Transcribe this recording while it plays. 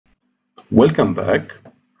Welcome back.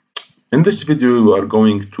 In this video, we are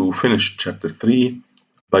going to finish chapter 3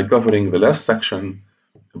 by covering the last section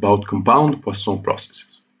about compound Poisson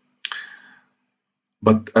processes.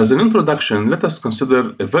 But as an introduction, let us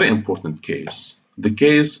consider a very important case, the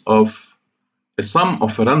case of a sum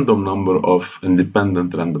of a random number of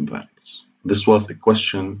independent random variables. This was a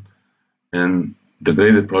question in the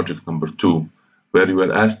graded project number 2, where you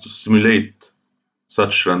were asked to simulate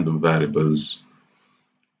such random variables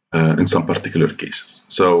in some particular cases.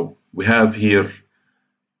 So we have here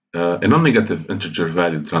a non-negative integer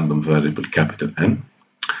valued random variable capital N,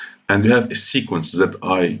 and we have a sequence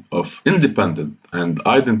Zi of independent and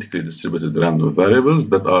identically distributed random variables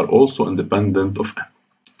that are also independent of N.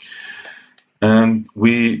 And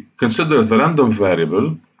we consider the random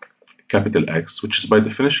variable capital X, which is by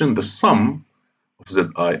definition the sum of Zi,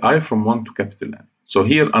 I from 1 to capital N. So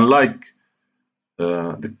here, unlike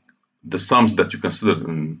the sums that you considered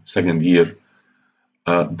in second year,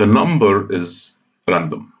 the number is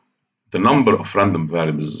random. The number of random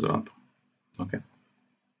variables is random. Okay.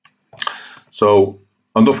 So,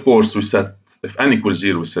 and of course, we set if n equals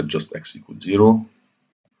 0, we set just x equals 0.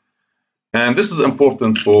 And this is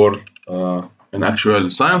important for an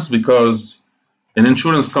actuarial science because an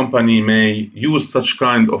insurance company may use such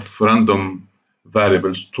kind of random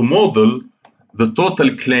variables to model the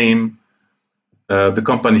total claim the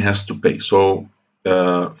company has to pay. So,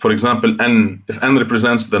 for example, if n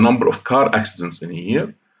represents the number of car accidents in a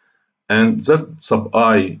year, and z sub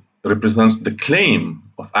I represents the claim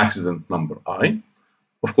of accident number I,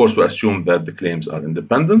 of course, we assume that the claims are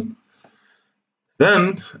independent.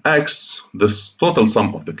 Then x, this total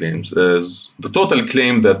sum of the claims, is the total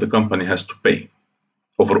claim that the company has to pay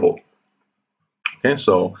overall. Okay,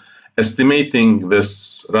 so estimating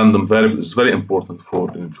this random variable is very important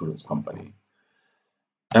for an insurance company.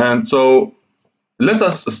 And so let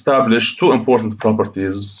us establish two important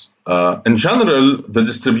properties. In general, the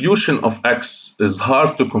distribution of X is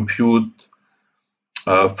hard to compute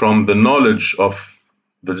from the knowledge of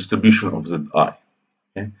the distribution of Zi.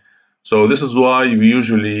 Okay? So this is why we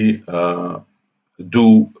usually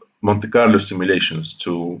do Monte Carlo simulations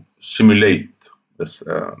to simulate this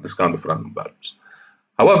kind of random variables.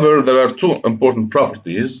 However, there are two important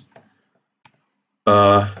properties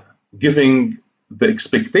giving the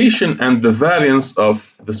expectation and the variance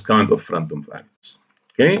of this kind of random variables.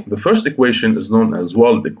 Okay, the first equation is known as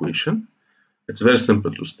Wald equation. It's very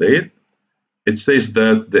simple to state. It says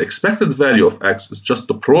that the expected value of x is just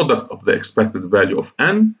the product of the expected value of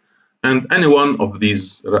n and any one of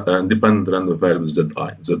these independent random variables zi,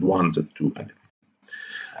 z1, z2, anything.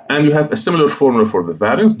 And you have a similar formula for the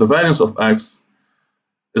variance. The variance of x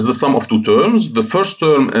is the sum of two terms. The first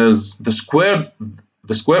term is the square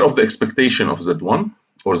of the expectation of z1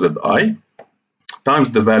 or zi times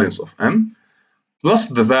the variance of n plus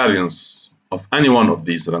the variance of any one of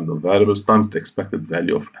these random variables times the expected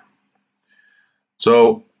value of n.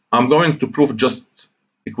 So I'm going to prove just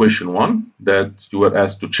equation 1 that you were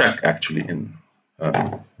asked to check actually in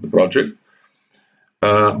the project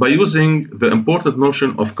by using the important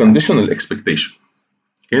notion of conditional expectation,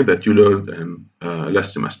 okay, that you learned in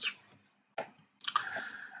last semester.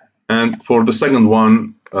 And for the second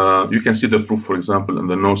one, you can see the proof, for example, in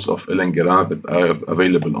the notes of Hélène Guérin that are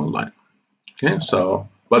available online. Okay, so,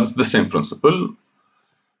 but it's the same principle.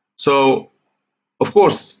 So, of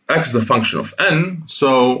course, x is a function of n,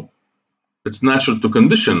 so it's natural to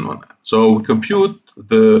condition on it. So we compute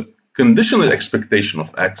the conditional expectation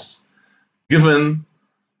of x given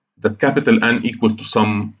that capital N equal to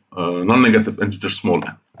some non-negative integer small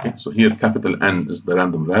n. Okay, so here capital N is the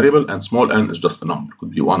random variable and small n is just a number. It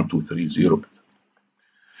could be 1, 2, 3, 0.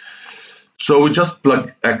 So we just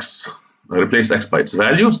plug x, replace x by its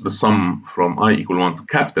values, the sum from I equal 1 to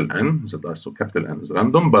capital N, so capital N is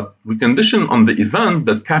random, but we condition on the event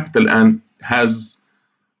that capital N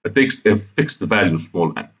takes a fixed value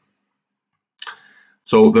small n.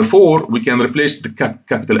 So therefore, we can replace the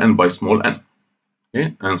capital N by small n.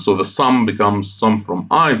 Okay? And so the sum becomes sum from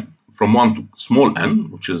 1 to small n,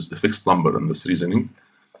 which is the fixed number in this reasoning,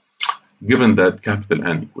 given that capital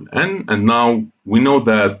N equal n. And now we know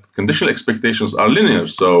that conditional expectations are linear,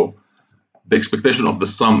 so the expectation of the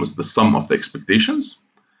sum is the sum of the expectations.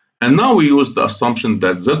 And now we use the assumption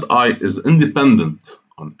that Zi is independent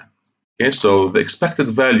on n. Okay, so the expected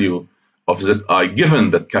value of Zi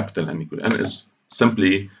given that capital N equal n is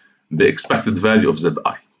simply the expected value of Zi.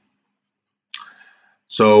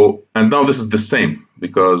 So, and now this is the same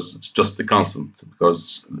because it's just a constant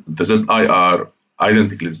because the Zi are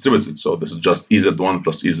identically distributed. So this is just Ez1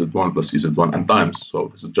 plus Ez1 plus Ez1 n times. So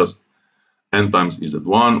this is just n times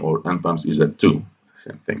Ez1 or n times Ez2,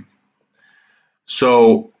 same thing.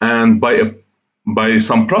 So, and by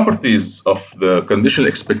some properties of the conditional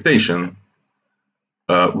expectation,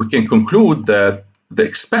 we can conclude that the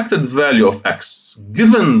expected value of x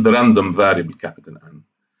given the random variable capital N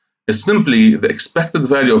is simply the expected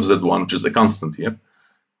value of z1, which is a constant here,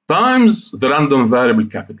 times the random variable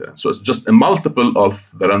capital N. So it's just a multiple of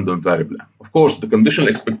the random variable N. Of course, the conditional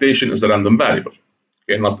expectation is a random variable,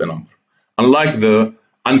 okay, not a number, unlike the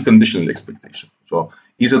unconditional expectation. So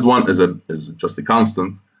ez1 is just a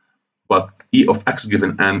constant, but e of x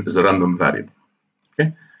given N is a random variable,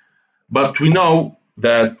 okay? But we know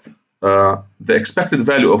that the expected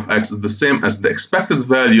value of x is the same as the expected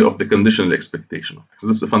value of the conditional expectation of x.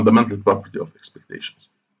 This is a fundamental property of expectations.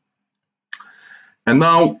 And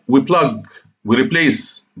now we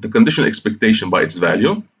replace the conditional expectation by its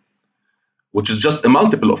value, which is just a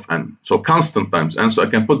multiple of n, so constant times n. So I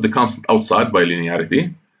can put the constant outside by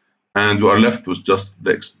linearity, and we are left with just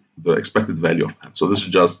the expected value of n. So this is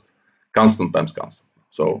just constant times constant.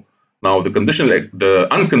 So now the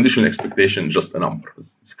unconditional expectation is just a number,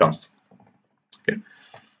 it's constant. Okay,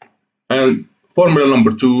 and formula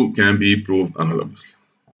number 2 can be proved analogously.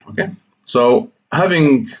 Okay, so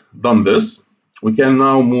having done this, we can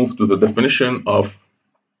now move to the definition of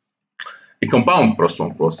a compound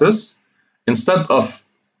Poisson process. Instead of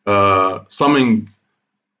summing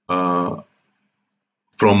from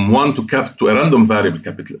 1 to a random variable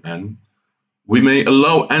capital N, we may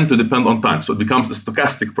allow n to depend on time. So it becomes a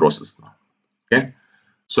stochastic process now. Okay,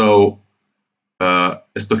 so a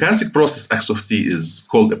stochastic process x of t is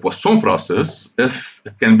called a Poisson process if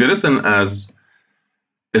it can be written as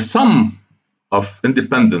a sum of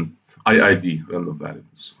independent IID random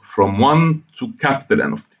variables from 1 to capital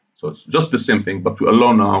N of t. So it's just the same thing, but we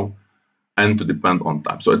allow now n to depend on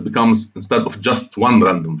time. So it becomes, instead of just one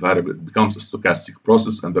random variable, it becomes a stochastic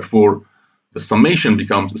process, and therefore the summation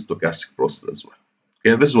becomes a stochastic process as well.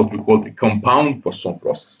 Okay, this is what we call a compound Poisson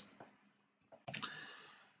process.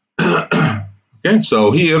 Okay,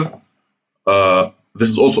 so here, this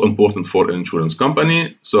is also important for an insurance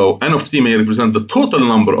company. So n of t may represent the total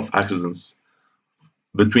number of accidents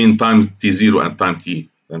between time t0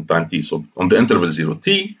 and time t. So on the interval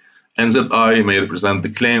 0t, and zi may represent the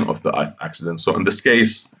claim of the accident. So in this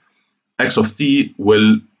case, x of t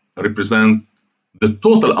will represent the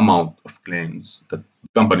total amount of claims that the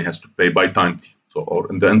company has to pay by time t, so or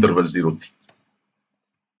in the interval 0t.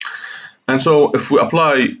 And so if we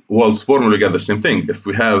apply Wald's formula, we get the same thing. If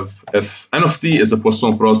n of t is a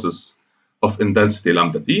Poisson process of intensity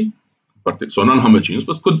lambda t, so non-homogeneous,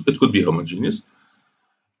 but it could be homogeneous,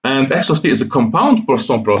 and x of t is a compound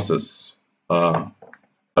Poisson process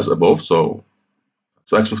as above, so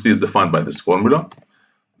x of t is defined by this formula,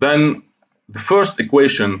 then the first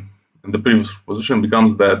equation in the previous position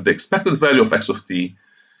becomes that the expected value of x of t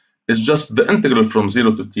is just the integral from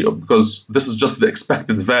 0 to t, because this is just the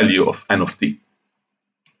expected value of n of t.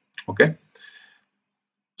 Okay?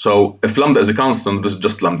 So if lambda is a constant, this is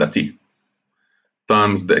just lambda t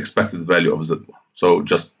times the expected value of z1. So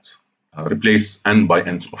just replace n by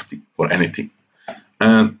n of t for any t.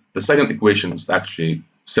 And the second equation is actually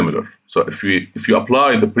similar. So if you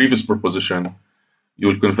apply the previous proposition, you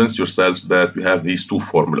will convince yourselves that we have these two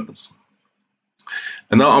formulas.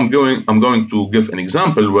 And now I'm going to give an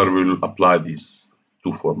example where we will apply these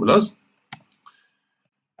two formulas.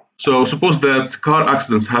 So suppose that car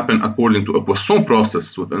accidents happen according to a Poisson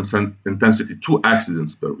process with intensity 2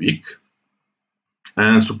 accidents per week.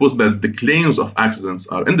 And suppose that the claims of accidents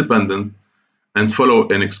are independent and follow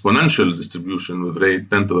an exponential distribution with rate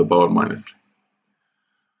 10 to the power minus 3.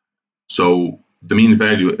 So the mean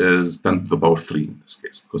value is 10 to the power 3 in this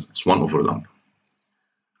case, because it's 1 over lambda.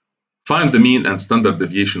 Find the mean and standard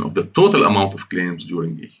deviation of the total amount of claims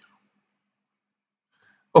during a year.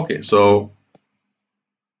 Okay, so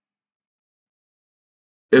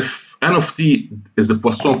if n of t is a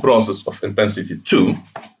Poisson process of intensity 2,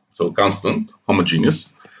 so constant, homogeneous,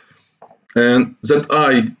 and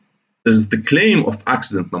zi is the claim of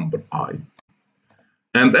accident number I,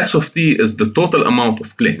 and x of t is the total amount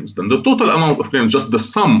of claims, then the total amount of claims is just the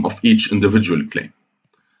sum of each individual claim.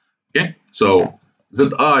 Okay, so zi,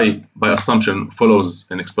 by assumption, follows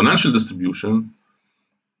an exponential distribution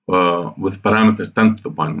with parameter 10 to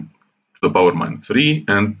the power minus 3,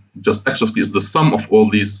 and just x of t is the sum of all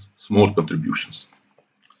these small contributions.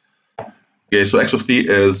 Okay, so x of t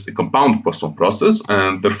is a compound Poisson process,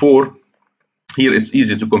 and therefore, here it's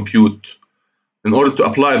easy to compute. In order to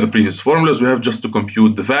apply the previous formulas, we have just to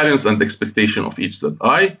compute the variance and expectation of each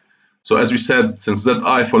zi. So as we said, since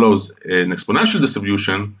zi follows an exponential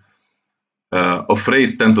distribution of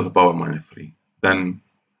rate 10 to the power minus 3, then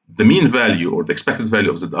the mean value or the expected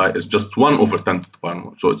value of zi is just 1 over 10 to the power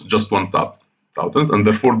more. So it's just 1,000, and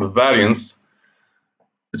therefore the variance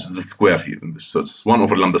is the square here in this. So it's 1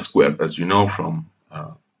 over lambda squared, as you know from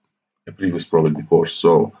a previous probability course.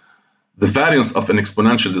 So the variance of an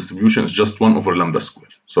exponential distribution is just 1 over lambda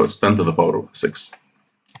squared. So it's 10 to the power of 6.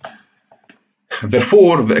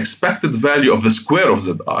 Therefore, the expected value of the square of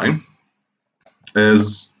zi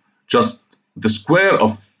is just the square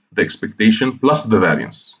of the expectation plus the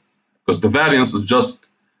variance, because the variance is just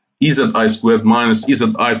EZI squared minus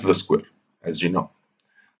EZI to the square, as you know.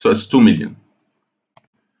 So it's 2 million.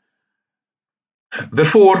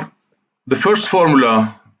 Therefore, the first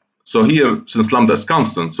formula, so here, since lambda is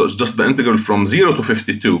constant, so it's just the integral from 0 to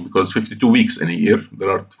 52, because 52 weeks in a year, there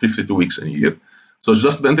are 52 weeks in a year. So it's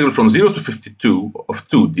just the integral from 0 to 52 of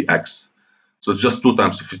 2 dx. So it's just 2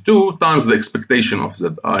 times 52 times the expectation of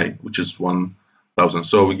zi, which is 1,000.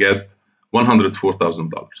 So we get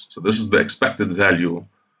 $104,000. So this is the expected value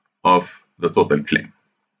of the total claim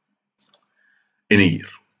in a year.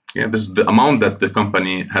 Yeah, this is the amount that the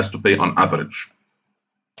company has to pay on average.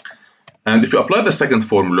 And if you apply the second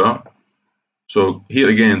formula, so here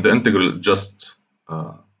again, the integral is just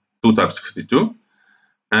 2 times 52.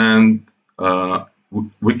 And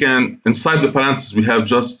we can, inside the parentheses, we have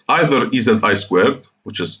just either EZI squared,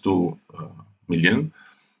 which is 2 million,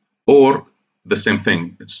 or the same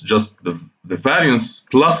thing. It's just the variance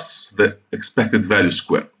plus the expected value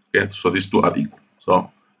squared. Okay, so these two are equal.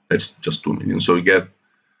 So it's just 2 million. So we get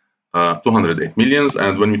 208 millions.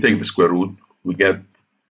 And when we take the square root, we get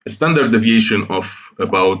a standard deviation of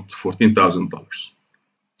about $14,000.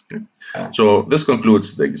 Okay. So this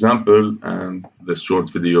concludes the example and this short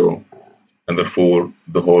video, and therefore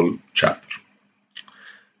the whole chapter.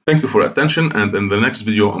 Thank you for your attention, and in the next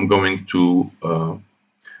video I'm going to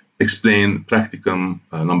explain practicum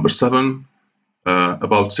number 7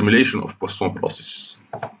 about simulation of Poisson processes.